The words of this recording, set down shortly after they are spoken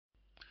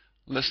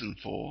Lesson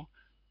 4,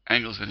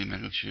 Angles of any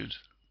magnitude,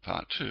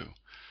 Part 2.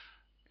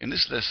 In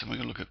this lesson we're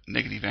going to look at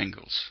negative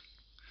angles.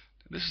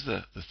 This is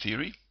the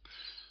theory.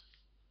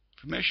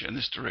 If we measure in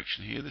this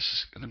direction here, this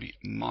is going to be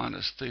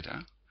minus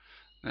theta.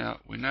 Now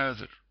we know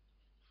that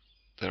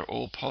they're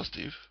all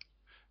positive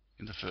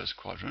in the first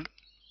quadrant.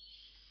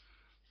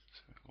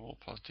 So all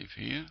positive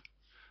here.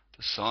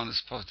 The sine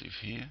is positive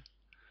here.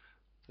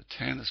 The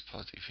tan is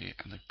positive here.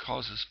 And the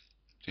cos is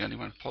the only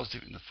one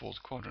positive in the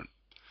fourth quadrant.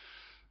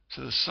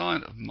 So the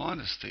sine of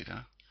minus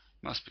theta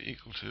must be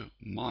equal to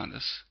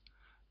minus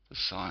the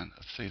sine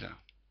of theta.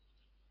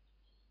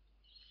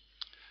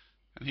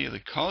 And here the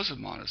cos of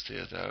minus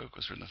theta, though,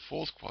 because we're in the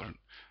fourth quadrant,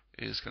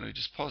 is going to be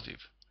just positive.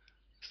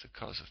 It's the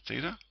cos of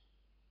theta.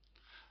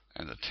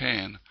 And the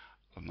tan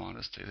of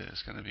minus theta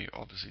is going to be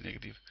obviously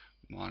negative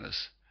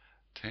minus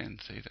tan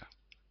theta.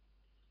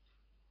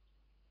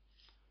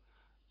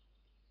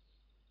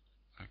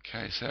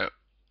 Okay, so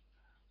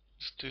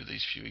let's do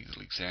these few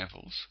little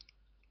examples.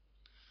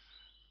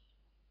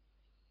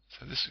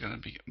 So this is going to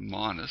be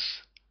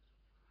minus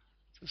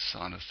the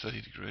sine of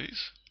 30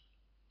 degrees,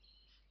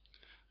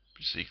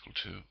 which is equal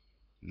to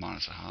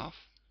minus a half.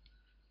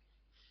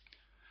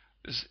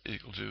 This is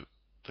equal to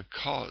the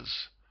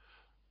cos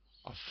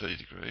of 30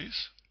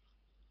 degrees,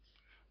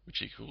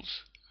 which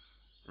equals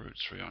root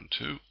 3 on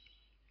 2. And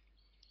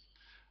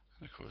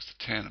of course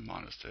the tan of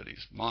minus 30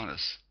 is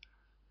minus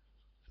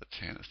the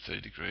tan of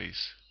 30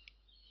 degrees,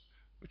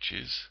 which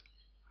is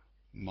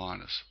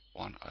minus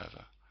 1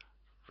 over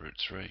root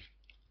 3.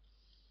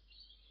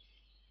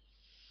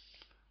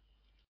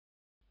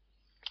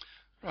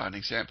 Right, in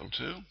example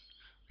 2,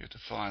 we have to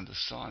find the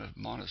sine of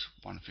minus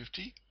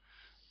 150.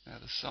 Now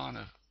the sine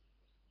of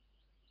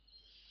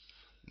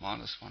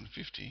minus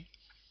 150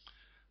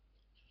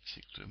 is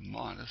equal to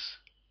minus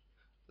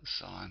the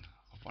sine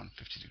of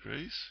 150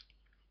 degrees.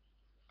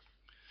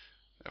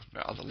 Now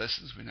from our other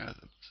lessons we know that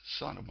the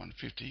sine of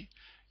 150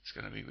 is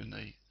going to be in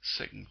the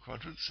second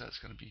quadrant, so it's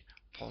going to be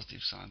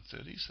positive sine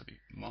 30, so it'll be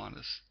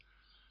minus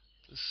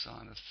the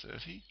sine of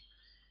 30,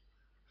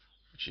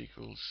 which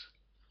equals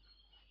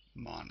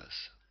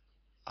minus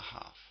a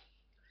half.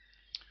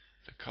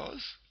 The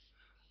cos,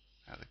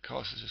 now the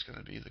cos is just going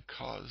to be the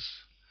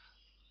cos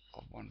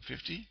of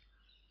 150,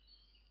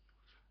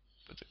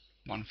 but the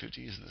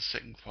 150 is in the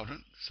second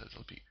quadrant, so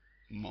it'll be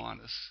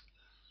minus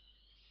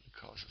the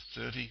cos of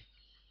 30,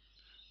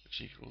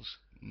 which equals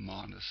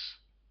minus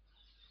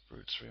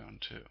root 3 on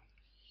 2.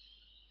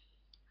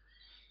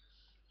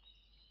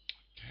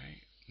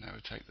 Okay, now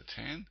we take the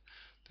tan,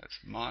 that's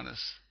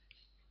minus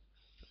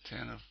the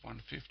tan of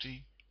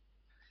 150.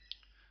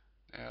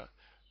 Now,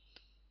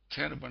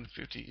 tan of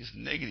 150 is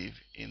negative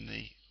in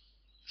the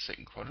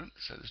second quadrant,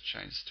 so this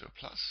changes to a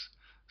plus,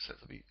 so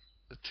it'll be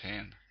the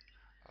tan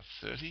of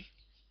 30,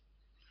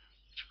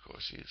 which of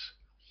course is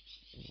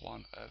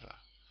 1 over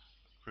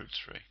root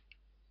 3.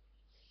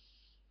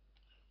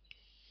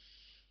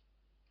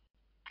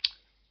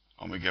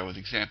 On we go with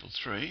example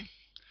 3.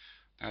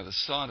 Now the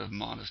sine of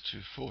minus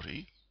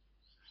 240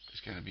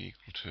 is going to be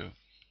equal to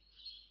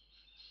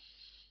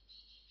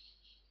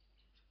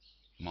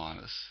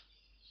minus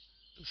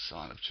the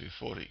sine of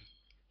 240.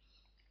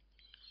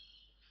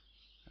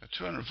 Now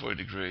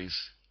 240 degrees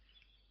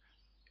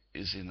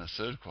is in the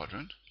third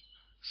quadrant,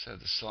 so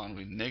the sine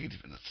will be negative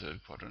in the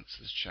third quadrant,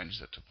 so this changes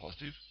that to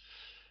positive.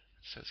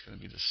 So it's going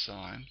to be the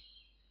sine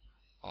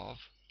of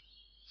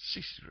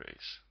 60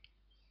 degrees,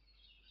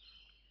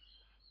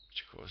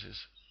 which of course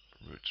is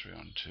root 3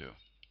 on 2.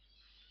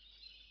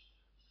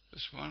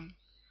 This one,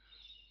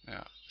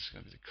 now this is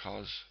going to be the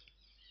cos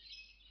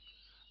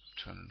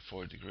of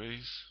 240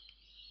 degrees.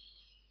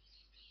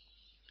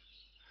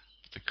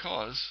 But the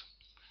cos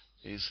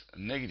is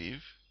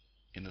negative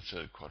in the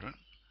third quadrant,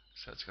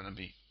 so it's going to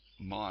be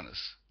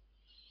minus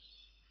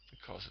the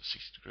cos of 60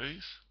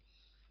 degrees,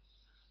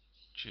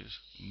 which is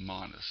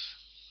minus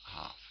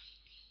half.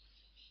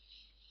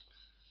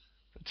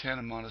 The tan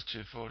of minus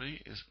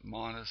 240 is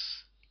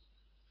minus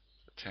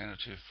the tan of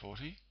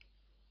 240.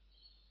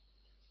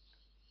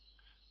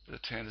 But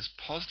the tan is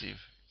positive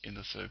in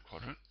the third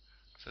quadrant,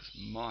 so it's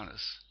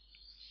minus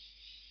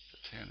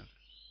the tan of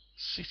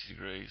 60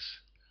 degrees,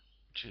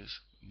 which is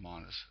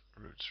minus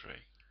root 3.